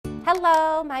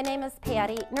Hello, my name is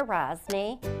Patty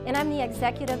Narozny, and I'm the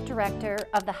Executive Director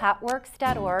of the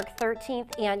HotWorks.org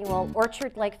 13th Annual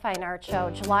Orchard Lake Fine Art Show,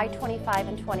 July 25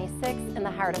 and 26 in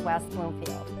the heart of West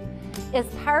Bloomfield. As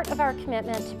part of our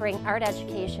commitment to bring art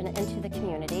education into the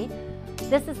community,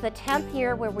 this is the 10th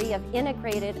year where we have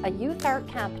integrated a youth art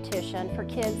competition for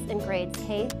kids in grades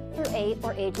K through 8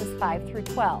 or ages 5 through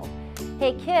 12.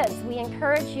 Hey kids, we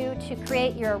encourage you to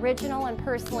create your original and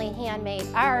personally handmade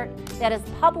art that is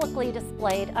publicly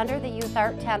displayed under the Youth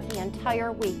Art Tent the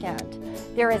entire weekend.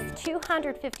 There is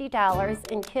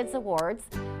 $250 in Kids Awards,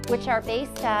 which are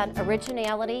based on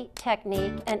originality,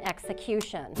 technique, and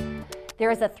execution. There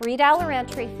is a $3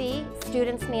 entry fee.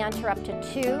 Students may enter up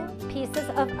to 2 pieces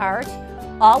of art.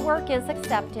 All work is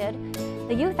accepted.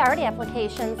 The youth art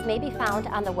applications may be found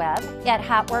on the web at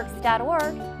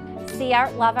hotworks.org. See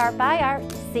art, love art, buy art.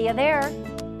 See you there.